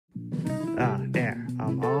Ah, there.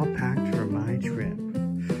 I'm all packed for my trip.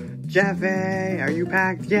 Jeffy, are you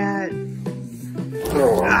packed yet?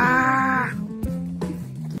 Ah!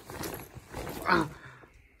 Ah!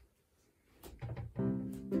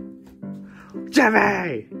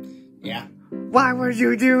 Jeffy! Yeah. Why would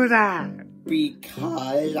you do that?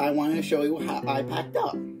 Because I want to show you how I packed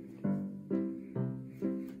up.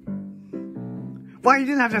 Why you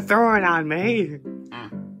didn't have to throw it on me?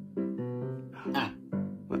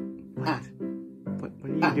 What are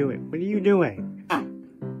you doing? What are you doing?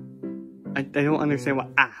 I don't understand what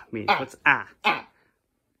means. What's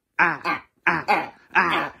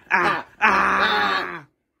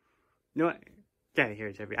No, get out of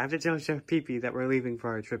here, Jeffy. I have to tell Chef Pee-Pee that we're leaving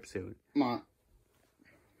for our trip soon. Come on.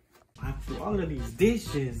 After all of these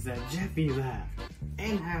dishes that Jeffy left,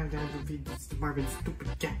 and have to feed this Marvin's stupid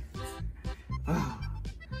cat.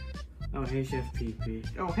 Oh, hey, Chef Pee-Pee.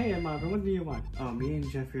 Oh, hey, Marvin, what do you want? Oh, me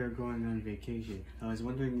and Jeffy are going on vacation. I was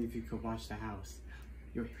wondering if you could watch the house.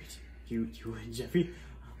 You and Jeffy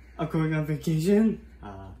are going on vacation?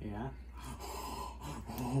 Yeah.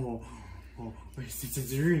 Oh, it's a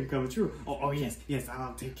dream come true. Oh, yes,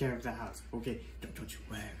 I'll take care of the house. Okay, don't you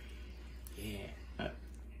worry. Yeah.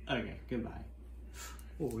 Okay, goodbye.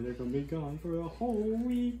 Oh, they're gonna be gone for a whole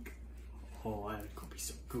week. Oh, that's gonna be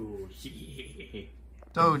so cool. Yeah.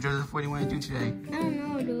 So, Joseph, what do you want to do today? I don't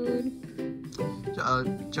know,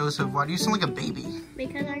 dude. Joseph, why do you sound like a baby?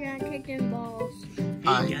 Because I got kicked in balls.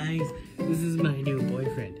 Hey guys, this is my new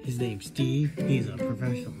boyfriend. His name's Steve. He's a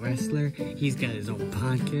professional wrestler. He's got his own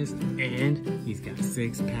podcast, and he's got a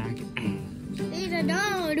six-pack abs. He's a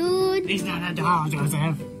doll, dude. He's not a doll,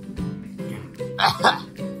 Joseph.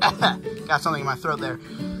 Got something in my throat there.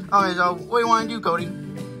 Okay, so what do you want to do, Cody?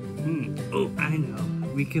 Oh, I know.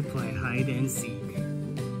 We could play hide and seek.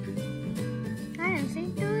 Hide and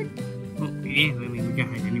seek, dude? Oh, yeah, I mean, we can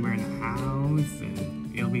hide anywhere in the house,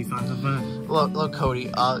 and it'll be lots of fun. Look, Cody,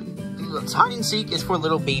 hide and seek is for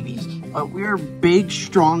little babies. We're big,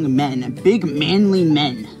 strong men, big, manly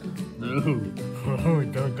men. Oh,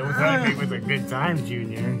 don't try to make this a good time,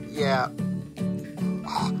 Junior. Yeah.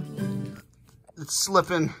 It's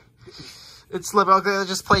slipping. Okay, let's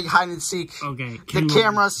just play hide and seek. Okay. The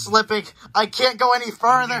camera's slipping. I can't go any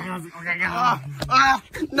further. Okay, go.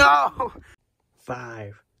 No.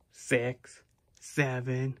 5, 6,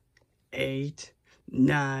 7, 8,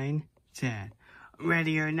 9, 10.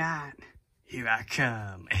 Ready or not, here I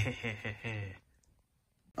come.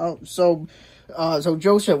 Oh, so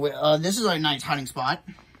Joseph, this is our nice hiding spot.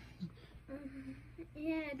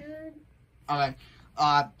 Yeah, dude. Okay.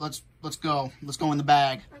 Let's go. Let's go in the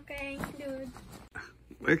bag. Okay, dude.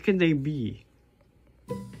 Where could they be?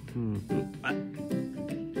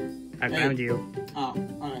 I found you. Oh,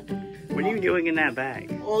 alright. What are you doing in that bag?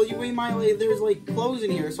 Well, there's like clothes in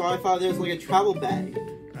here, so I thought there's like a travel bag.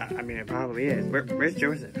 I mean, it probably is. Where's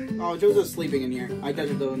Joseph? Oh, Joseph's sleeping in here. I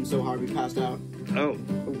touched him so hard we passed out. Oh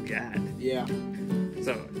God. Yeah.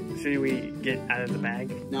 So, should we get out of the bag?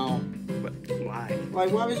 No. But why? Like,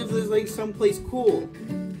 what if there's like someplace cool?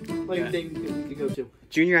 Like they could go to.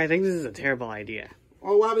 Junior, I think this is a terrible idea.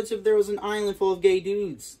 Or what happens if there was an island full of gay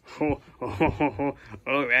dudes? Oh,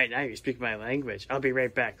 right, now you speak my language. I'll be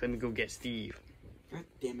right back. Let me go get Steve. God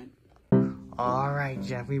damn it. Alright,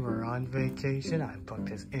 Jeffy, we're on vacation. I booked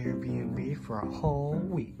this Airbnb for a whole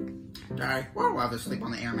week. Why would I rather sleep on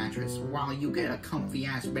the air mattress while you get a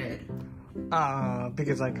comfy-ass bed?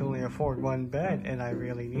 Because I can only afford one bed, and I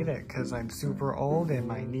really need it, because I'm super old and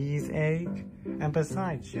my knees ache. And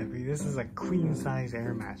besides, Jeffy, this is a queen-size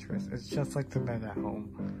air mattress. It's just like the bed at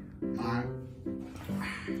home.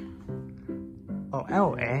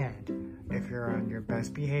 And if you're on your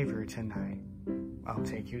best behavior tonight, I'll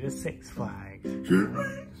take you to Six Flags. But you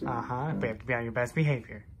have to be on your best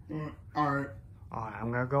behavior. Alright.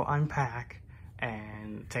 I'm gonna go unpack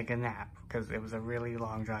and take a nap, because it was a really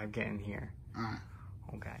long drive getting here.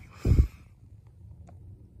 Okay.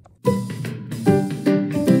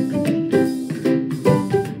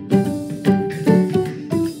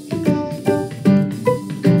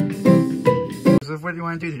 So what do you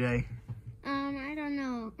want to do today? I don't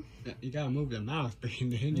know. You gotta move the mouse,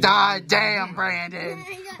 Brandon. Damn, Brandon.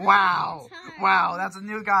 Wow, that's a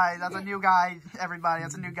new guy. Everybody,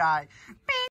 that's a new guy.